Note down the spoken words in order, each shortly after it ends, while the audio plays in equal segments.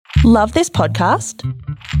Love this podcast?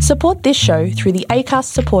 Support this show through the Acast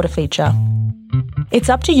supporter feature. It's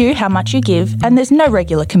up to you how much you give, and there's no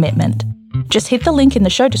regular commitment. Just hit the link in the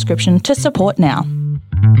show description to support now.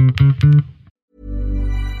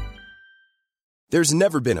 There's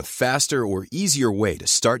never been a faster or easier way to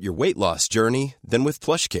start your weight loss journey than with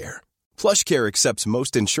PlushCare. PlushCare accepts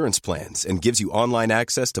most insurance plans and gives you online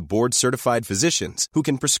access to board-certified physicians who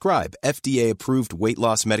can prescribe FDA-approved weight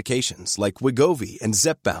loss medications like Wegovy and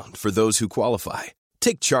Zepbound for those who qualify.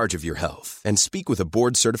 Take charge of your health and speak with a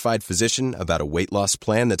board-certified physician about a weight loss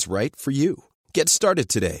plan that's right for you. Get started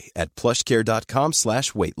today at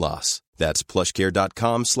plushcare.com/weight loss. That's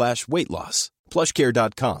plushcare.com/weight loss.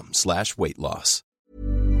 plushcare.com/weight loss.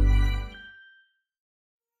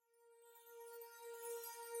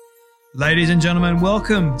 Ladies and gentlemen,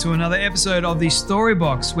 welcome to another episode of the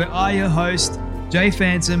Storybox, where I, your host, Jay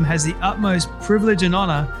Phantom, has the utmost privilege and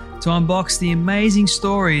honor to unbox the amazing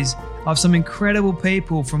stories of some incredible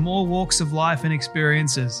people from all walks of life and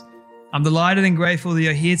experiences. I'm delighted and grateful that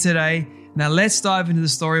you're here today. Now let's dive into the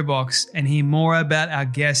Storybox and hear more about our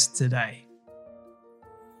guest today.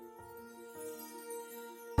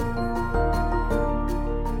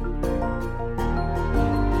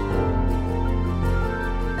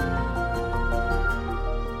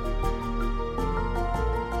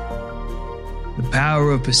 The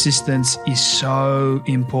power of persistence is so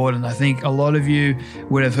important. I think a lot of you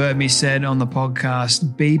would have heard me said on the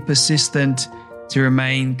podcast, be persistent to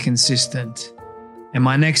remain consistent. And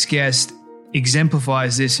my next guest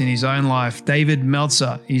exemplifies this in his own life. David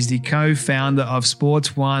Meltzer is the co-founder of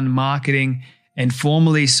Sports One Marketing and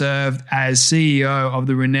formerly served as CEO of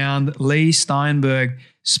the renowned Lee Steinberg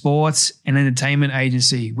Sports and Entertainment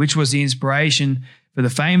Agency, which was the inspiration for the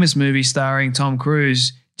famous movie starring Tom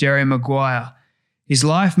Cruise, Jerry Maguire. His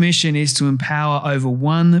life mission is to empower over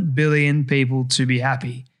 1 billion people to be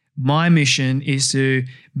happy. My mission is to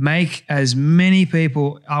make as many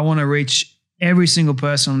people, I want to reach every single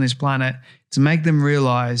person on this planet, to make them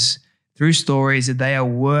realize through stories that they are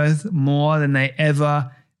worth more than they ever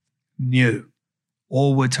knew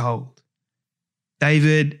or were told.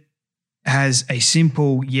 David has a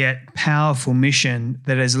simple yet powerful mission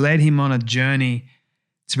that has led him on a journey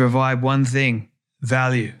to provide one thing: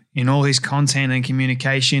 value in all his content and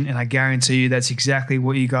communication. And I guarantee you that's exactly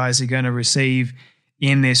what you guys are going to receive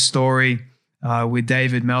in this story with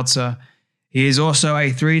David Meltzer. He is also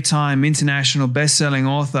a 3-time international best-selling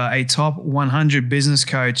author, a top 100 business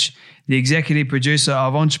coach, the executive producer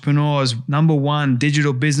of Entrepreneur's #1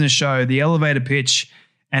 digital business show, The Elevator Pitch,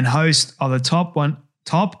 and host of the top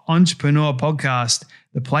entrepreneur podcast,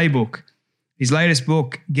 The Playbook. His latest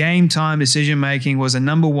book, Game Time Decision Making, was a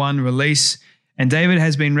 #1 release, and David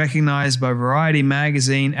has been recognized by Variety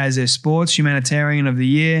magazine as a Sports Humanitarian of the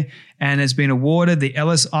Year and has been awarded the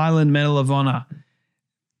Ellis Island Medal of Honor.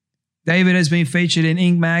 David has been featured in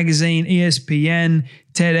Inc. magazine, ESPN,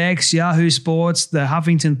 TEDx, Yahoo Sports, the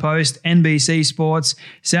Huffington Post, NBC Sports,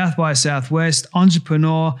 South by Southwest,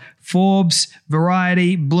 Entrepreneur, Forbes,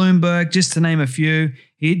 Variety, Bloomberg, just to name a few.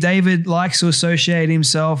 David likes to associate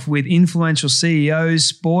himself with influential CEOs,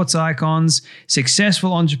 sports icons,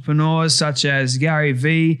 successful entrepreneurs such as Gary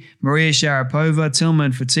Vee, Maria Sharapova,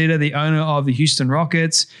 Tillman Fertitta, the owner of the Houston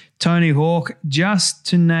Rockets, Tony Hawk, just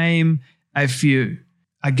to name a few.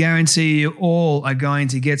 I guarantee you all are going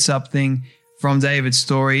to get something from David's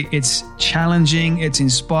story. It's challenging, it's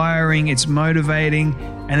inspiring, it's motivating,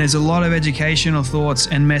 and there's a lot of educational thoughts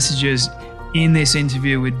and messages in this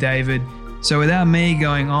interview with David. So without me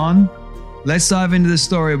going on, let's dive into the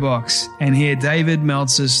Storybox and hear David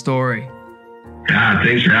Meltzer's story.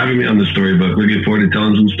 Thanks for having me on the Storybook. Looking forward to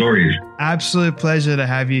telling some stories. Absolute pleasure to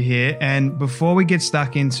have you here. And before we get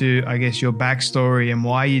stuck into, I guess, your backstory and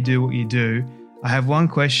why you do what you do, I have one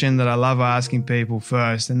question that I love asking people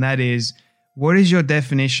first, and that is, what is your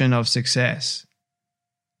definition of success?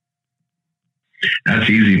 That's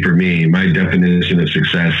easy for me. My definition of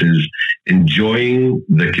success is enjoying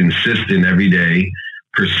the consistent, everyday,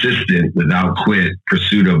 persistent, without quit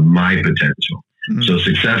pursuit of my potential. Mm-hmm. So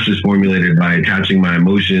success is formulated by attaching my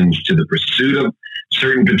emotions to the pursuit of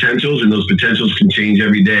certain potentials, and those potentials can change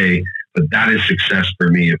every day, but that is success for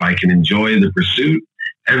me. If I can enjoy the pursuit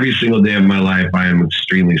every single day of my life, I am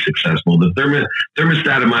extremely successful. The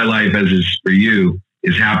thermostat of my life, as is for you,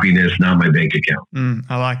 is happiness, not my bank account.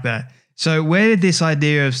 I like that. So where did this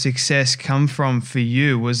idea of success come from for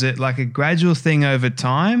you? Was it like a gradual thing over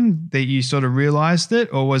time that you sort of realized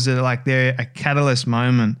it, or was it like there a catalyst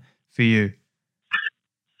moment for you?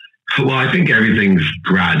 Well, I think everything's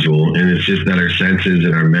gradual, and it's just that our senses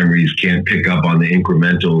and our memories can't pick up on the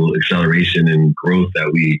incremental acceleration and growth that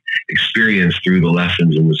we experience through the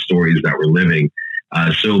lessons and the stories that we're living.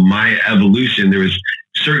 So my evolution, there was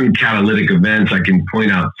certain catalytic events. I can point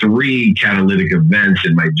out 3 catalytic events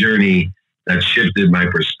in my journey that shifted my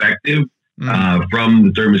perspective from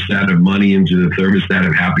the thermostat of money into the thermostat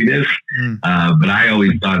of happiness. But I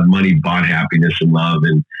always thought money bought happiness and love.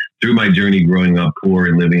 And through my journey growing up poor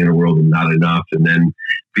and living in a world of not enough, and then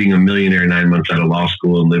being a millionaire 9 months out of law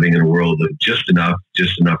school and living in a world of just enough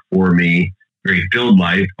for me, very filled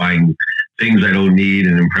life, buying things I don't need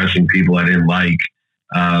and impressing people I didn't like.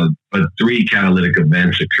 But 3 catalytic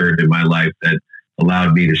events occurred in my life that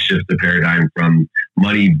allowed me to shift the paradigm from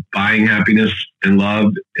money buying happiness and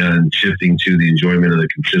love and shifting to the enjoyment of the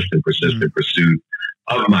consistent, persistent pursuit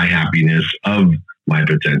of my happiness, of my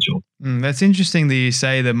potential. That's interesting that you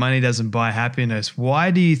say that money doesn't buy happiness.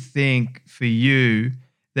 Why do you think for you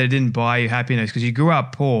that it didn't buy you happiness? Because you grew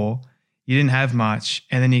up poor, you didn't have much,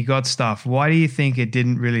 and then you got stuff. Why do you think it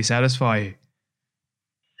didn't really satisfy you?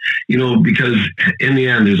 Because in the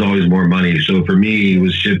end, there's always more money. So for me, it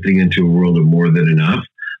was shifting into a world of more than enough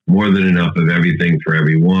of everything for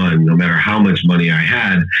everyone. No matter how much money I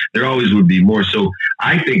had, there always would be more. So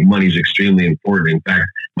I think money is extremely important. In fact,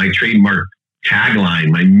 my trademark tagline,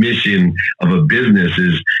 my mission of a business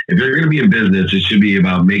is, if you're going to be in business, it should be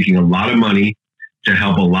about making a lot of money to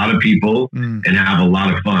help a lot of people and have a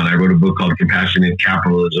lot of fun. I wrote a book called Compassionate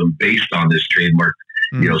Capitalism based on this trademark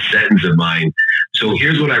sentence of mine. So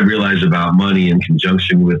here's what I realized about money in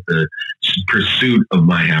conjunction with the pursuit of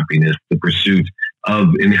my happiness,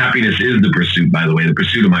 and happiness is the pursuit, by the way, the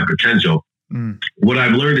pursuit of my potential. What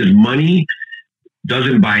I've learned is money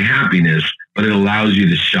doesn't buy happiness, but it allows you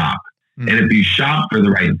to shop. And if you shop for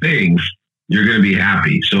the right things, you're going to be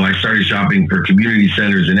happy. So I started shopping for community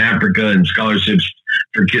centers in Africa and scholarships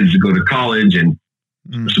for kids to go to college, and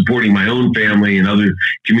supporting my own family and other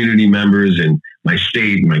community members in my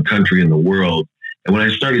state and my country and the world. And when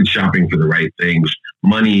I started shopping for the right things,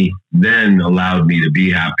 money then allowed me to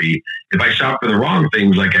be happy. If I shopped for the wrong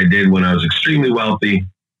things, like I did when I was extremely wealthy,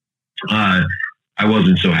 I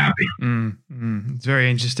wasn't so happy. It's very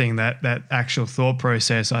interesting, that actual thought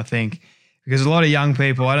process, I think, because a lot of young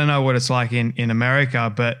people, I don't know what it's like in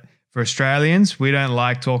America, but for Australians, we don't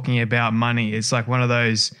like talking about money. It's like one of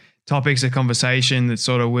those topics of conversation that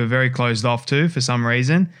sort of we're very closed off to for some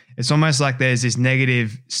reason. It's almost like there's this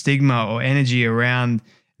negative stigma or energy around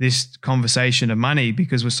this conversation of money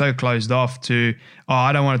because we're so closed off to,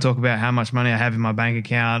 I don't want to talk about how much money I have in my bank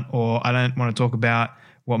account, or I don't want to talk about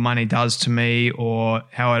what money does to me or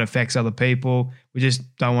how it affects other people. We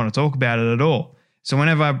just don't want to talk about it at all. So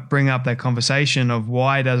whenever I bring up that conversation of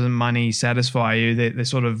why doesn't money satisfy you, they're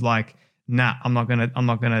sort of like, nah, I'm not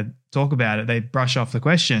gonna talk about it. They brush off the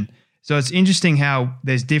question. So it's interesting how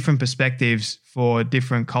there's different perspectives for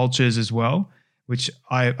different cultures as well, which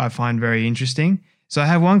I find very interesting. So I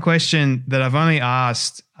have one question that I've only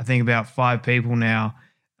asked, I think, about 5 people now.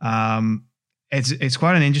 It's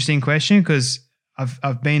quite an interesting question because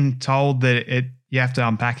I've been told that you have to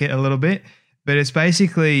unpack it a little bit, but it's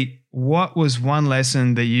basically, what was one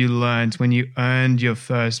lesson that you learned when you earned your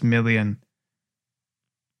first $1 million?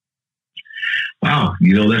 Wow,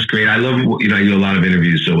 that's great. I love, I do a lot of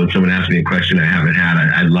interviews, so when someone asks me a question I haven't had,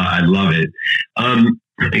 I love it.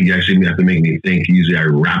 I think you actually have to make me think. Usually I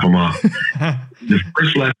wrap them off. The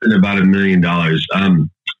first lesson about $1 million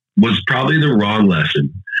was probably the wrong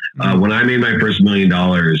lesson. When I made my first $1 million,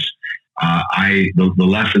 the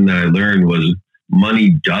lesson that I learned was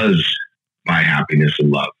money does buy happiness and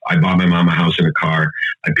love. I bought my mom a house and a car.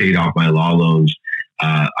 I paid off my law loans.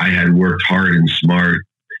 I had worked hard and smart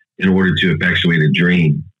in order to effectuate a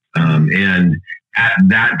dream. And at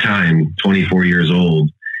that time, 24 years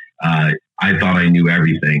old, I thought I knew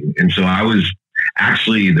everything. And so I was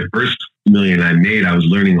actually, the first $1 million I made, I was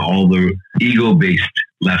learning all the ego-based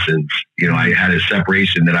lessons. I had a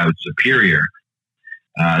separation that I was superior,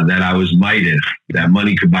 that I was Midas, that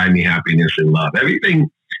money could buy me happiness and love. Everything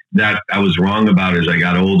that I was wrong about as I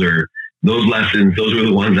got older, those lessons, those were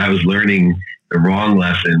the ones I was learning, the wrong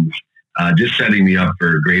lessons, just setting me up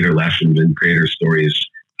for greater lessons and greater stories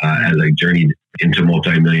as I journeyed into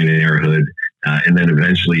multimillionairehood, and then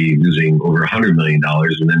eventually losing over $100 million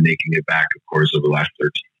and then making it back, of course, over the last 13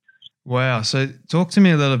 years. Wow. So talk to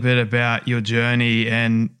me a little bit about your journey.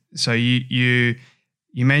 And so you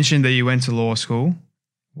mentioned that you went to law school.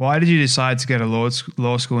 Why did you decide to go to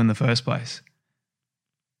law school in the first place?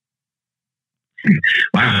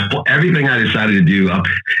 Everything I decided to do up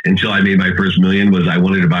until I made my first million was I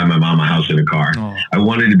wanted to buy my mom a house and a car. Oh. I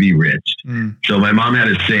wanted to be rich. So my mom had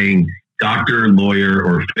a saying, doctor, lawyer,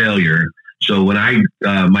 or failure. So when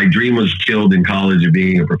my dream was killed in college of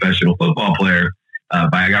being a professional football player,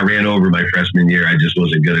 I got ran over my freshman year. I just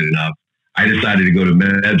wasn't good enough. I decided to go to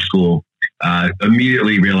med school.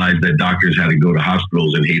 Immediately realized that doctors had to go to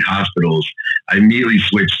hospitals and hate hospitals. I immediately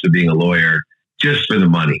switched to being a lawyer just for the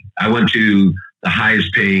money. I went to the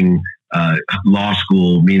highest paying law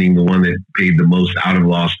school, meaning the one that paid the most out of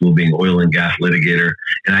law school, being oil and gas litigator.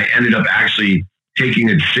 And I ended up actually taking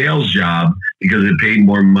a sales job because it paid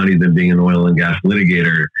more money than being an oil and gas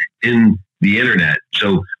litigator in the internet.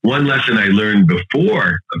 So one lesson I learned a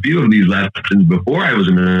few of these lessons before I was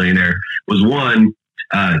a millionaire was one,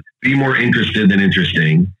 be more interested than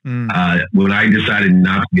interesting. When I decided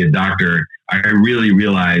not to be a doctor, I really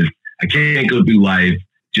realized I can't go through life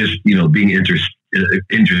just, being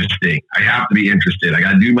interesting. I have to be interested. I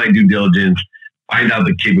got to do my due diligence, find out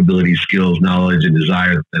the capabilities, skills, knowledge, and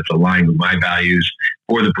desire that's aligned with my values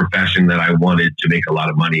for the profession that I wanted to make a lot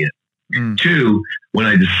of money in. Two, when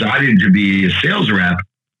I decided to be a sales rep,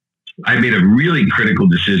 I made a really critical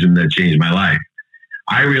decision that changed my life.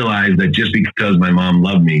 I realized that just because my mom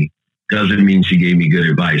loved me doesn't mean she gave me good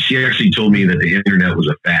advice. She actually told me that the internet was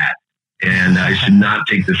a fad and I should not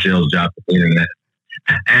take the sales job for the internet.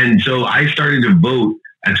 And so I started to vote.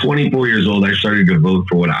 At 24 years old, I started to vote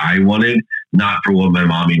for what I wanted, not for what my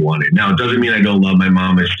mommy wanted. Now, it doesn't mean I don't love my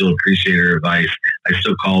mom. I still appreciate her advice. I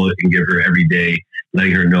still call it and give her every day,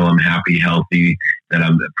 letting her know I'm happy, healthy, that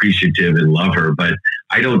I'm appreciative and love her. But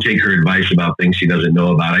I don't take her advice about things she doesn't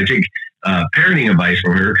know about. I take parenting advice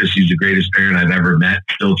from her because she's the greatest parent I've ever met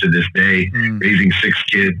still to this day, raising 6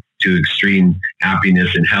 kids to extreme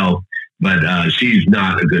happiness and health. But she's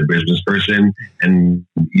not a good business person, and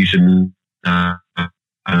you should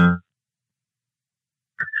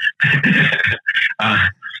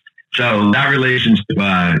so that relationship,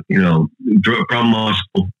 from law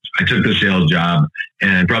school, I took the sales job,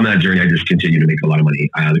 and from that journey, I just continued to make a lot of money.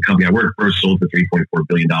 The company I worked for sold for $3.4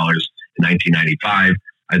 billion in 1995.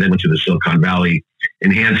 I then went to the Silicon Valley,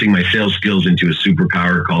 enhancing my sales skills into a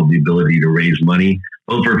superpower called the ability to raise money,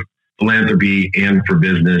 both for philanthropy and for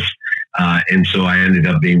business. And so I ended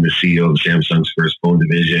up being the CEO of Samsung's first phone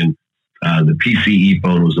division. The PCE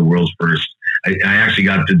phone was the world's first. I actually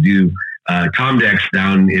got to do Comdex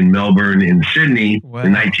down in Melbourne in Sydney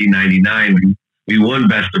in 1999. We won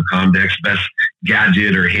Best of Comdex, Best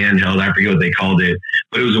Gadget or Handheld. I forget what they called it,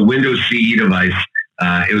 but it was a Windows CE device.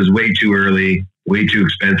 It was way too early, way too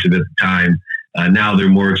expensive at the time. Now they're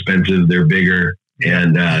more expensive, they're bigger,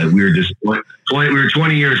 and we were just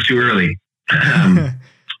 20 years too early.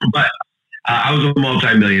 But I was a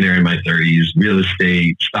multimillionaire in my 30s, real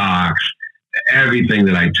estate, stocks, everything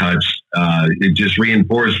that I touched. It just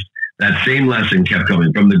reinforced that same lesson kept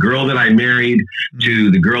coming from the girl that I married to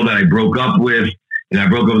the girl that I broke up with. And I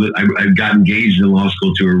broke up with, I got engaged in law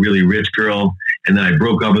school to a really rich girl. And then I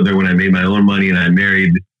broke up with her when I made my own money, and I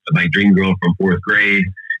married my dream girl from 4th grade.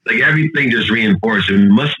 Like everything just reinforced. It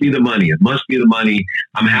must be the money. It must be the money.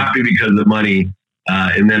 I'm happy because of the money.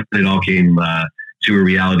 And then it all came to a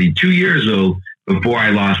reality 2 years ago. Before I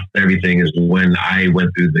lost everything is when I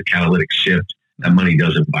went through the catalytic shift that money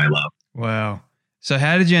doesn't buy love. Wow. So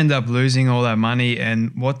how did you end up losing all that money,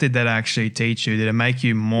 and what did that actually teach you? Did it make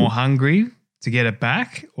you more hungry to get it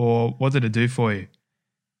back, or what did it do for you?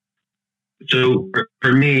 So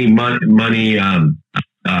for me, money, I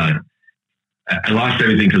lost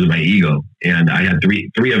everything because of my ego. And I had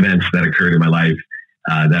three events that occurred in my life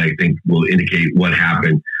that I think will indicate what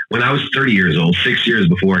happened. When I was 30 years old, 6 years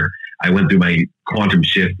before I went through my quantum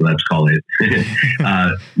shift, let's call it,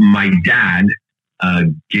 my dad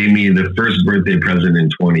gave me the first birthday present in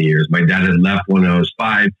 20 years. My dad had left when I was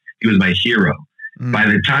 5. He was my hero. By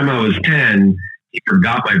the time I was 10, he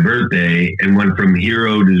forgot my birthday and went from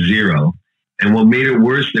hero to zero. And what made it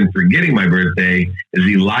worse than forgetting my birthday is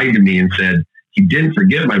he lied to me and said he didn't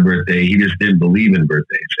forget my birthday. He just didn't believe in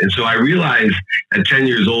birthdays. And so I realized at 10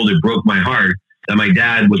 years old, it broke my heart that my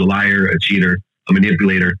dad was a liar, a cheater, a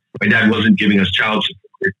manipulator. My dad wasn't giving us child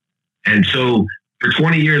support. And so for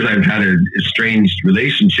 20 years, I've had a estranged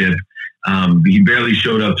relationship. He barely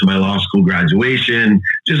showed up to my law school graduation.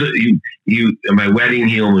 Just at my wedding,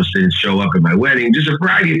 he almost didn't show up at my wedding. Just a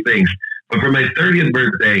variety of things. But for my 30th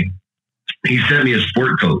birthday, he sent me a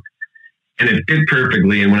sport coat, and it fit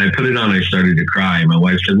perfectly. And when I put it on, I started to cry. My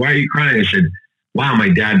wife said, "Why are you crying?" I said, "Wow, my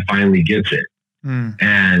dad finally gets it."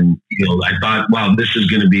 And I thought, wow, this is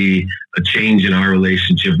going to be a change in our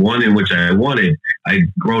relationship, one in which I wanted.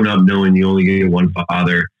 I'd grown up knowing you only get one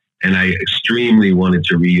father, And I extremely wanted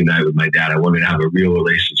to reunite with my dad. I wanted to have a real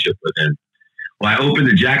relationship with him. Well, I opened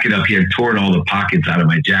the jacket up. He had torn all the pockets out of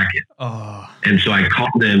my jacket. Oh. And so I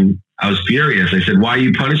called him. I was furious. I said, why are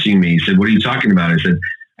you punishing me? He said, what are you talking about? I said,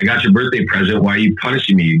 I got your birthday present. Why are you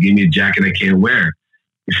punishing me? You gave me a jacket I can't wear.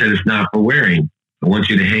 He said, it's not for wearing. I want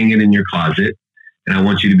you to hang it in your closet, and I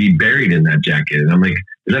want you to be buried in that jacket. And I'm like,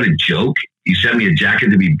 is that a joke? You sent me a jacket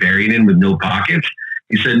to be buried in with no pockets?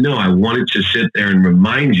 He said, no, I wanted to sit there and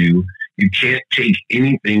remind you, you can't take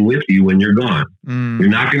anything with you when you're gone. You're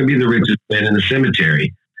not going to be the richest man in the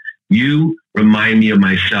cemetery. You remind me of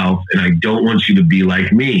myself, and I don't want you to be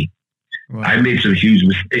like me. Wow. I made some huge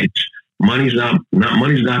mistakes. Money's not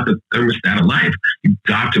the thermostat of life. You've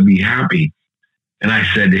got to be happy. And I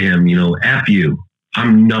said to him, F you.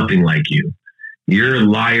 I'm nothing like you. You're a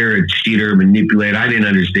liar, a cheater, manipulator. I didn't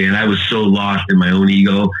understand. I was so lost in my own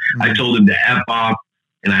ego. I told him to F off,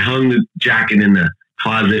 and I hung the jacket in the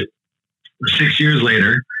closet. 6 years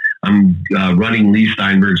later, I'm running Lee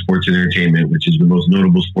Steinberg Sports and Entertainment, which is the most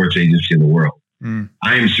notable sports agency in the world.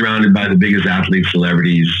 I am surrounded by the biggest athletes,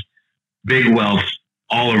 celebrities, big wealth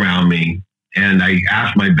all around me. And I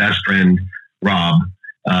asked my best friend, Rob,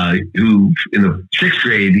 who in the 6th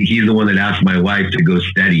grade, he's the one that asked my wife to go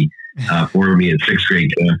steady for me at 6th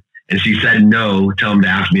grade camp. And she said, no, tell him to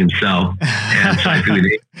ask me himself. And so I threw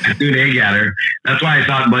an egg at her. That's why I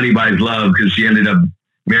thought money buys love, because she ended up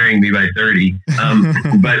marrying me by 30.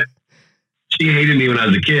 But she hated me when I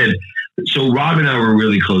was a kid. So Rob and I were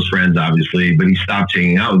really close friends, obviously, but he stopped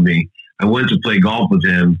hanging out with me. I went to play golf with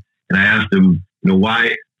him, and I asked him,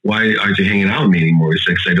 why aren't you hanging out with me anymore? He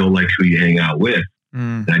said, because I don't like who you hang out with.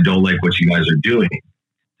 And I don't like what you guys are doing.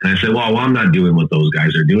 And I said, well, I'm not doing what those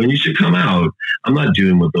guys are doing. You should come out. I'm not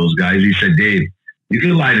doing what those guys. He said, Dave, you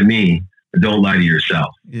can lie to me, but don't lie to yourself.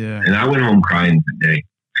 Yeah. And I went home crying that day.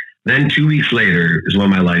 Then 2 weeks later is when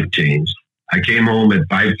my life changed. I came home at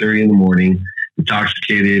 5:30 in the morning,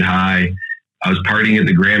 intoxicated, high. I was partying at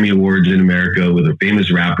the Grammy Awards in America with a famous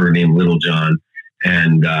rapper named Little John.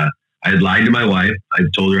 And I had lied to my wife. I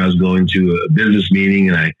told her I was going to a business meeting,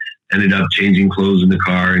 and I ended up changing clothes in the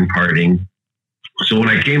car and partying. So when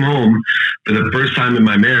I came home for the first time in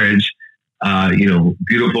my marriage,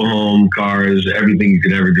 beautiful home, cars, everything you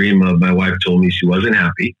could ever dream of, my wife told me she wasn't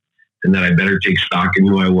happy and that I better take stock in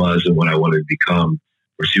who I was and what I wanted to become,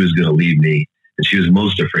 or she was going to leave me. And she was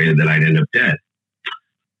most afraid that I'd end up dead.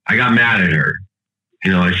 I got mad at her.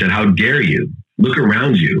 I said, how dare you? Look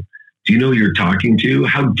around you. Do you know who you're talking to?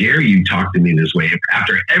 How dare you talk to me this way?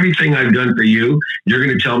 After everything I've done for you, you're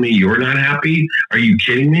going to tell me you're not happy? Are you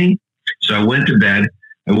kidding me? So I went to bed.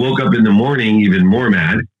 I woke up in the morning even more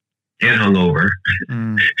mad and hungover.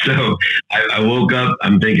 So I woke up,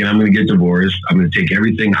 I'm thinking I'm going to get divorced. I'm going to take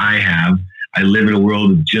everything I have. I live in a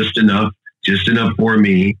world of just enough for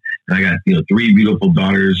me. And I got, 3 beautiful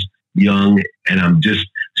daughters, young, and I'm just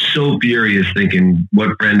so furious thinking,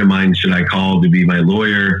 what friend of mine should I call to be my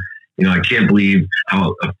lawyer? I can't believe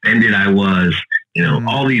how offended I was,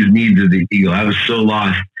 all these needs of the ego. I was so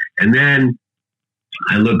lost. And then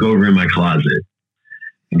I look over in my closet,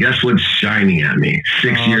 and guess what's shining at me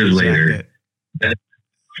 6 years later?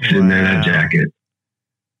 Sitting there, that jacket.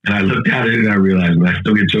 And I looked at it and I realized, and I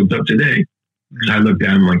still get choked up today. I looked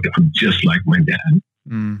at him like, I'm just like my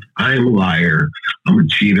dad. I am a liar. I'm a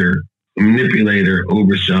cheater, a manipulator,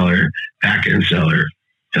 overseller, back-end seller.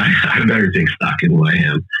 And I better take stock in who I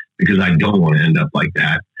am, because I don't want to end up like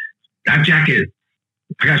that. That jacket,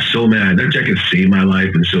 I got so mad. That jacket saved my life,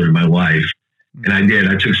 and so did my wife. And I did.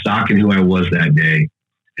 I took stock in who I was that day.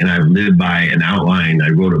 And I've lived by an outline. I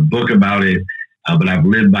wrote a book about it, but I've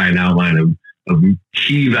lived by an outline of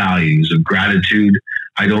key values of gratitude.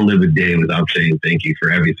 I don't live a day without saying thank you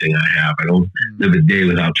for everything I have. I don't live a day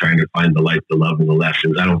without trying to find the light, the love, and the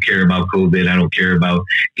lessons. I don't care about COVID. I don't care about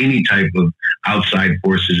any type of outside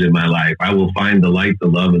forces in my life. I will find the light, the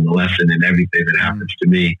love, and the lesson in everything that happens to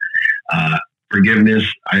me. Forgiveness,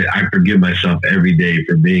 I forgive myself every day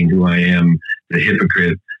for being who I am, the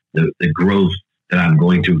hypocrite, the growth that I'm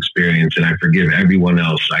going to experience, and I forgive everyone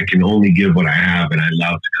else. I can only give what I have, and I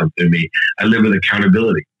allow it to come through me. I live with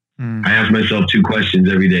accountability. I ask myself 2 questions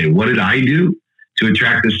every day. What did I do to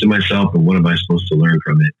attract this to myself, and what am I supposed to learn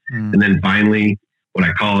from it? And then finally, what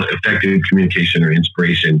I call effective communication or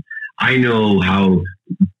inspiration. I know how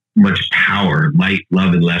much power, light,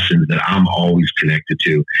 love, and lessons that I'm always connected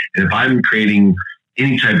to. And if I'm creating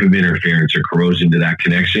any type of interference or corrosion to that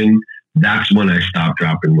connection, that's when I stop,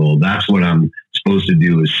 drop, and roll. That's what I'm supposed to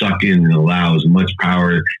do, is suck in and allow as much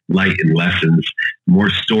power, light, and lessons, more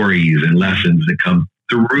stories and lessons that come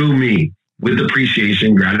through me with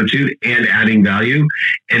appreciation, gratitude, and adding value,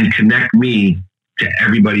 and connect me to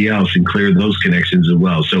everybody else and clear those connections as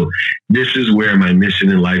well. So this is where my mission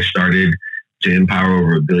in life started, to empower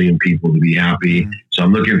over 1 billion people to be happy. So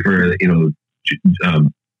I'm looking for,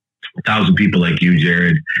 1,000 people like you,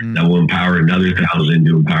 Jared, that will empower another 1,000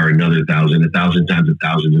 to empower another 1,000, 1,000 times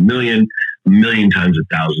 1,000, 1,000,000, 1,000,000 times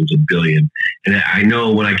 1,000 is 1 billion. And I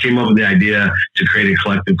know when I came up with the idea to create a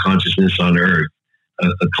collective consciousness on earth,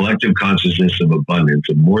 a collective consciousness of abundance,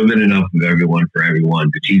 of more than enough of everyone for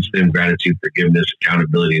everyone, to teach them gratitude, forgiveness,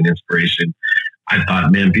 accountability, and inspiration, I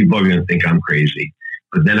thought, man, people are going to think I'm crazy.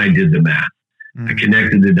 But then I did the math. I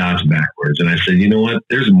connected the dots backwards, and I said, you know what?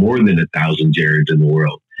 There's more than 1,000 Jareds in the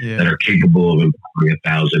world that are capable of empowering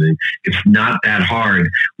 1,000. And it's not that hard.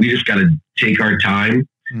 We just got to take our time,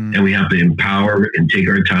 and we have to empower and take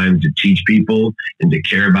our time to teach people and to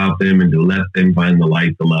care about them and to let them find the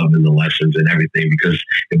light, the love, and the lessons and everything. Because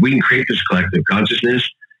if we can create this collective consciousness,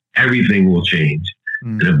 everything will change.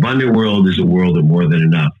 An abundant world is a world of more than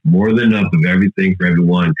enough of everything for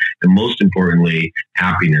everyone. And most importantly,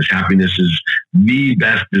 happiness. Happiness is the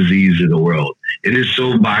best disease in the world. It is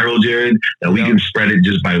so viral, Jared, that we can spread it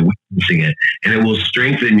just by witnessing it. And it will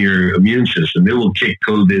strengthen your immune system. It will kick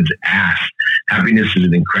COVID's ass. Happiness is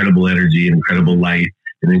an incredible energy, an incredible light,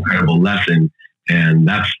 an incredible lesson. And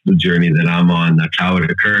that's the journey that I'm on. That's how it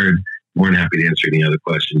occurred. More than happy to answer any other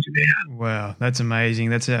questions you may have. Wow, that's amazing.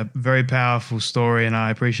 That's a very powerful story, and I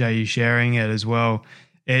appreciate you sharing it as well.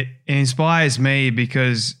 It inspires me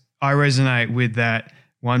because I resonate with that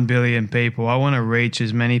 1 billion people. I want to reach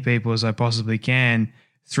as many people as I possibly can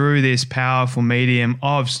through this powerful medium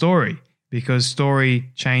of story, because story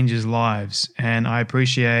changes lives. And I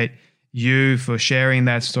appreciate you for sharing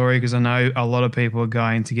that story, because I know a lot of people are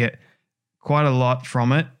going to get quite a lot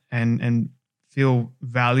from it and feel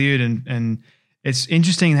valued. And it's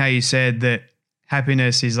interesting how you said that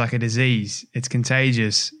happiness is like a disease. It's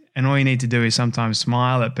contagious, and all you need to do is sometimes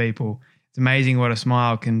smile at people. It's amazing what a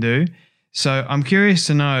smile can do. So I'm curious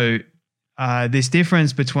to know this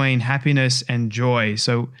difference between happiness and joy.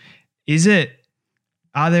 So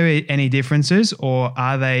are there any differences, or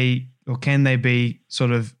can they be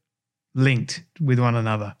sort of linked with one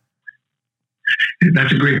another?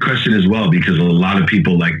 That's a great question as well, because a lot of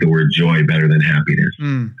people like the word joy better than happiness.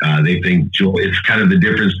 They think joy, it's kind of the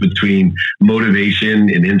difference between motivation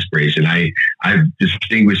and inspiration. I've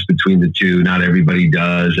distinguished between the two. Not everybody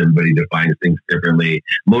does. Everybody defines things differently.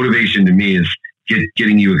 Motivation to me is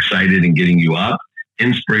getting you excited and getting you up.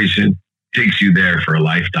 Inspiration takes you there for a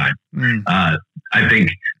lifetime. I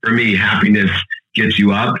think for me, happiness gets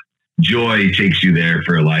you up. Joy takes you there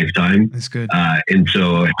for a lifetime. That's good. And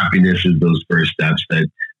so happiness is those first steps that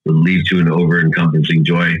will lead to an over-encompassing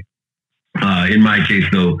joy. In my case,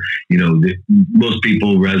 though, most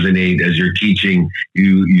people resonate as you're teaching.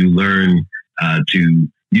 You learn to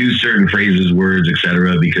use certain phrases, words,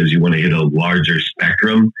 etc., because you want to hit a larger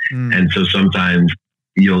spectrum. And so sometimes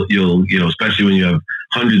you'll especially when you have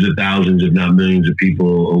hundreds of thousands, if not millions of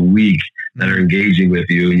people a week that are engaging with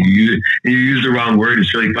you, and you use the wrong word.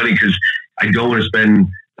 It's really funny because I don't want to spend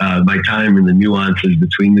my time in the nuances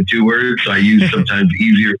between the two words. So I use sometimes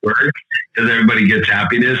easier words because everybody gets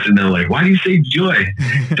happiness, and they're like, why do you say joy?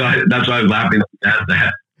 So that's why I was laughing at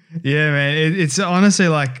that. Yeah, man. It's honestly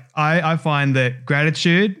like, I find that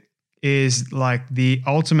gratitude is like the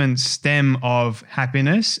ultimate stem of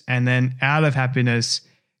happiness. And then out of happiness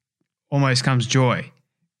almost comes joy.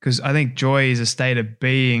 Because I think joy is a state of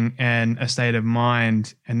being and a state of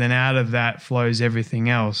mind. And then out of that flows everything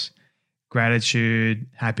else. Gratitude,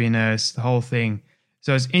 happiness, the whole thing.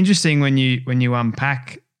 So it's interesting when you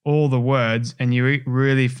unpack all the words and you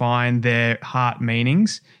really find their heart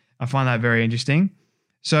meanings. I find that very interesting.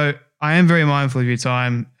 So I am very mindful of your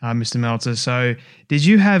time, Mr. Meltzer. So did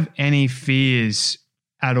you have any fears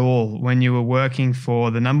at all when you were working for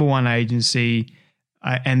the number one agency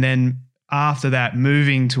and then after that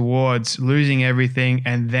moving towards losing everything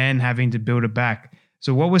and then having to build it back?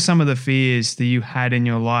 So what were some of the fears that you had in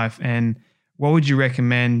your life, and what would you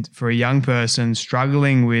recommend for a young person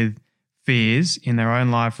struggling with fears in their own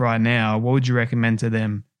life right now? What would you recommend to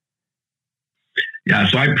them? Yeah,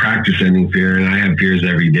 so I practice ending fear, and I have fears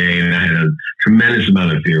every day, and I had a tremendous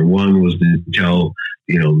amount of fear. One was to tell,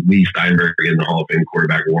 Lee Steinberg and the Hall of Fame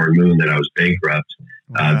quarterback Warren Moon that I was bankrupt.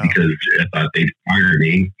 Wow. Because I thought they'd fire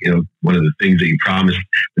me. One of the things that you promise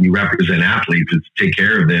when you represent athletes is to take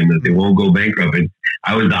care of them, that they won't go bankrupt. And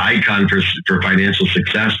I was the icon for financial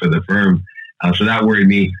success for the firm. So that worried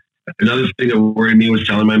me. Another thing that worried me was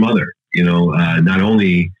telling my mother. Not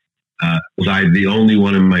only was I the only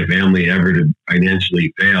one in my family ever to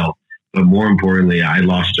financially fail, but more importantly, I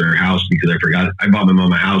lost her house because I bought my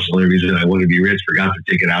mom a house. The only reason I wanted to be rich, forgot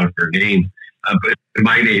to take it out of her name. but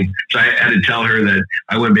my name. So I had to tell her that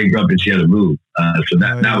I went bankrupt and she had to move. So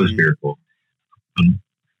that was fearful.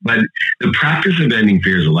 But the practice of ending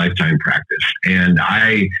fear is a lifetime practice. And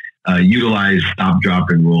I utilize stop, drop,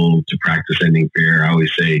 and roll to practice ending fear. I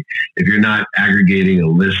always say, if you're not aggregating a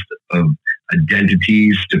list of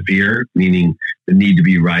identities to fear, meaning the need to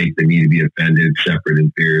be right, the need to be offended, separate,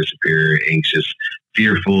 inferior, superior, anxious,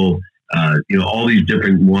 fearful, all these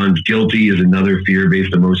different ones. Guilty is another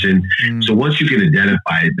fear-based emotion. So once you can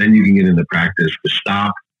identify it, then you can get in the practice to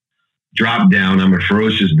stop, drop down. I'm a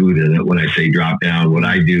ferocious Buddha. That when I say drop down, what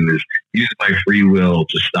I do is use my free will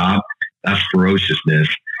to stop. That's ferociousness.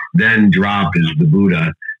 Then drop is the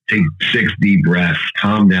Buddha. Take 6 deep breaths,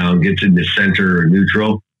 calm down, get to the center or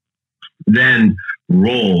neutral, then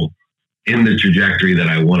roll in the trajectory that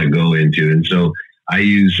I want to go into. And so I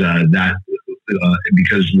use that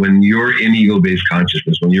because when you're in ego-based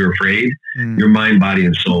consciousness, when you're afraid, your mind, body,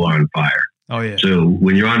 and soul are on fire. Oh, yeah. So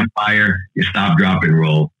when you're on fire, you stop, drop, and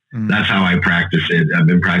roll. That's how I practice it. I've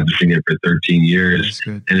been practicing it for 13 years,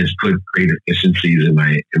 and it's put great efficiencies in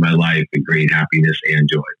my life and great happiness and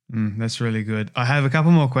joy. That's really good. I have a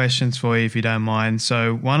couple more questions for you, if you don't mind.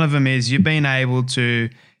 So one of them is, you've been able to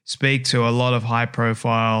speak to a lot of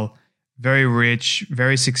high-profile, very rich,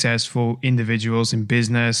 very successful individuals in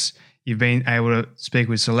business. You've been able to speak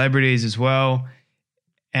with celebrities as well.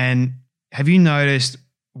 And have you noticed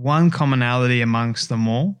one commonality amongst them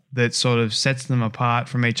all that sort of sets them apart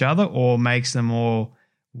from each other or makes them all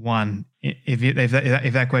one?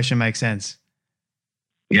 If that question makes sense.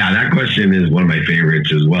 Yeah, that question is one of my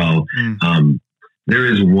favorites as well. There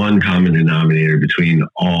is one common denominator between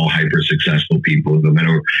all hyper successful people, no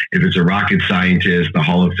matter if it's a rocket scientist, a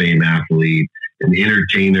Hall of Fame athlete, an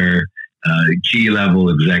entertainer, key level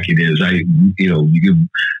executives. I do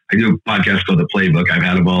a podcast called The Playbook. I've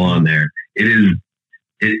had them all on there. It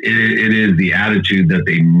is the attitude that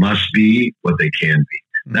they must be what they can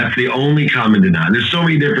be. That's the only common denominator. There's so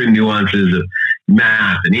many different nuances of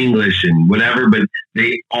math and English and whatever, but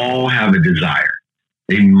they all have a desire.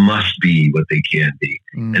 They must be what they can be.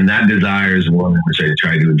 And that desire is one which I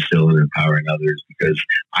try to instill and empower in others, because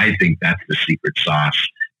I think that's the secret sauce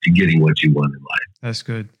to getting what you want in life. That's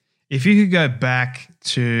good. If you could go back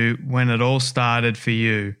to when it all started for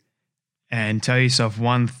you and tell yourself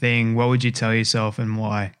one thing, what would you tell yourself and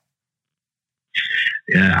why?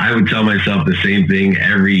 Yeah, I would tell myself the same thing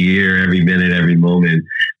every year, every minute, every moment,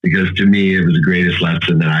 because to me, it was the greatest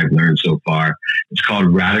lesson that I've learned so far. It's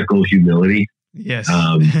called radical humility. Yes.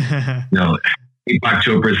 Deepak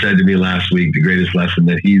Chopra said to me last week, the greatest lesson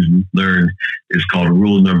that he's learned is called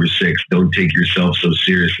rule number 6. Don't take yourself so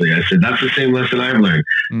seriously. I said, that's the same lesson I've learned,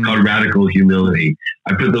 called radical humility.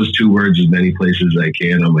 I put those 2 words as many places as I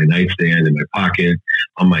can, on my nightstand, in my pocket,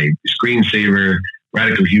 on my screensaver.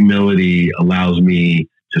 Radical humility allows me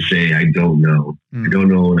to say, I don't know. I don't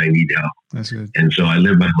know and I need help. That's good. And so I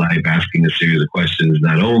live my life asking a series of questions,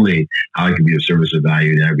 not only how I can be of service of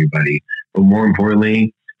value to everybody, but more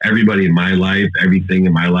importantly, everybody in my life, everything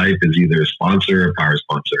in my life is either a sponsor or a power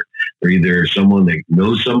sponsor, or either someone that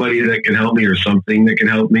knows somebody that can help me or something that can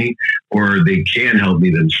help me, or they can help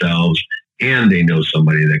me themselves and they know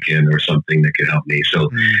somebody that can or something that can help me. So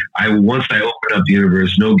once I open up the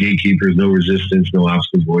universe, no gatekeepers, no resistance, no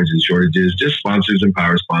obstacles, voids, and shortages, just sponsors and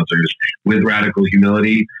power sponsors with radical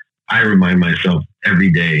humility. I remind myself every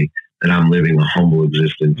day that I'm living a humble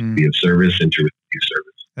existence to be of service and to receive service.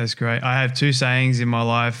 That's great. I have 2 sayings in my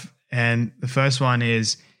life, and the first one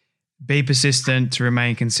is, be persistent to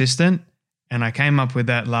remain consistent. And I came up with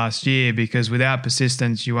that last year because without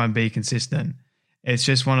persistence, you won't be consistent. It's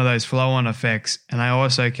just one of those flow-on effects. And I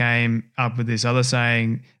also came up with this other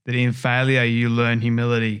saying that in failure, you learn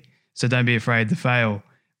humility. So don't be afraid to fail.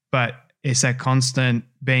 But it's that constant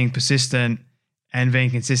being persistent and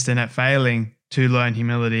being consistent at failing to learn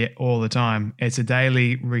humility all the time. It's a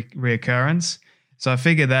daily reoccurrence. So I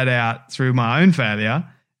figured that out through my own failure.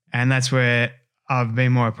 And that's where I've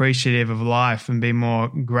been more appreciative of life and been more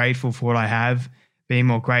grateful for what I have, being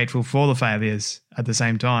more grateful for the failures at the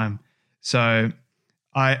same time. So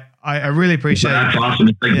I really appreciate That's awesome.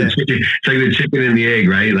 It's like the chicken and the egg,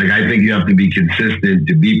 right? Like, I think you have to be consistent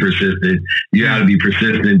to be persistent. You have to be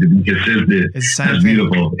persistent to be consistent. That's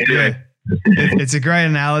beautiful. Yeah. It's a great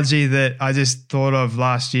analogy that I just thought of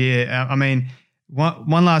last year. I mean,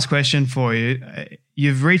 one last question for you.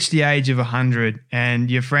 You've reached the age of 100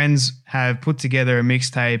 and your friends have put together a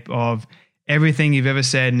mixtape of everything you've ever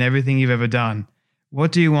said and everything you've ever done.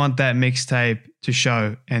 What do you want that mixtape to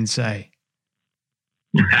show and say?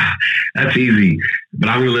 That's easy, but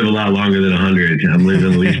I'm going to live a lot longer than 100. I'm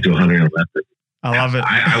living at least to 111. I love it.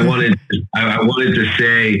 I wanted to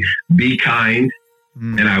say, be kind,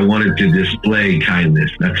 and I wanted to display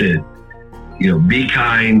kindness. That's it. Be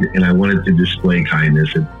kind, and I wanted to display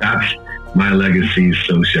kindness. And that's my legacy,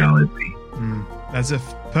 so shall it be. That's a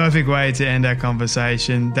perfect way to end our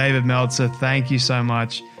conversation. David Meltzer, thank you so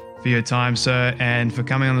much for your time, sir, and for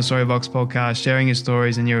coming on the Storybox podcast, sharing your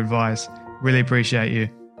stories and your advice. Really appreciate you.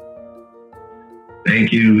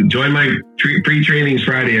 Thank you. Join my pre-trainings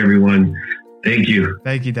Friday, everyone. Thank you.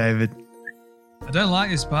 Thank you, David. I don't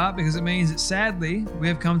like this part because it means that sadly we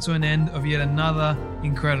have come to an end of yet another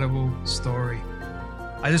incredible story.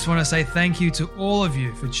 I just want to say thank you to all of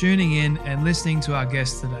you for tuning in and listening to our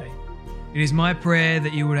guest today. It is my prayer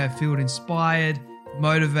that you would have felt inspired,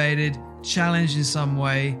 motivated, challenged in some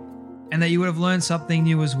way, and that you would have learned something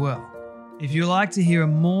new as well. If you'd like to hear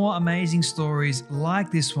more amazing stories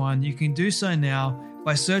like this one, you can do so now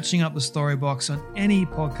by searching up the Storybox on any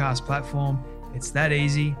podcast platform. It's that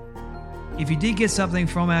easy. If you did get something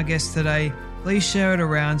from our guest today, please share it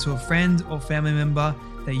around to a friend or family member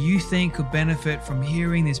that you think could benefit from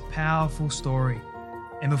hearing this powerful story.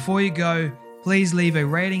 And before you go, please leave a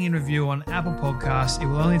rating and review on Apple Podcasts. It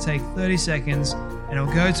will only take 30 seconds and it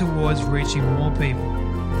will go towards reaching more people.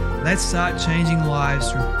 Let's start changing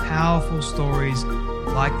lives through powerful stories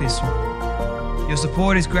like this one. Your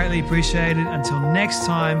support is greatly appreciated. Until next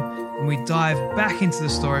time, when we dive back into the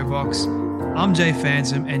Storybox, I'm Jay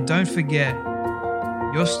Phantom, and don't forget,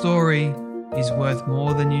 your story is worth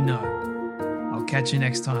more than you know. I'll catch you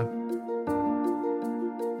next time.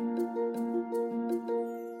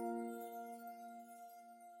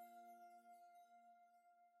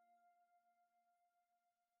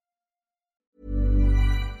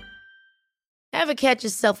 Ever catch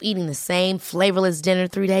yourself eating the same flavorless dinner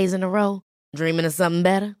 3 days in a row? Dreaming of something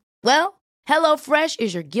better? Well, HelloFresh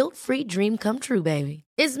is your guilt-free dream come true, baby.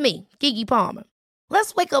 It's me, Keke Palmer.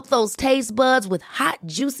 Let's wake up those taste buds with hot,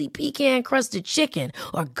 juicy pecan-crusted chicken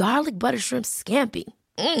or garlic butter shrimp scampi.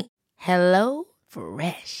 Hello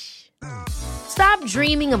Fresh. Stop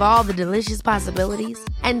dreaming of all the delicious possibilities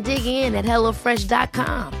and dig in at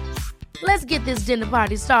HelloFresh.com. Let's get this dinner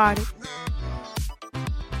party started.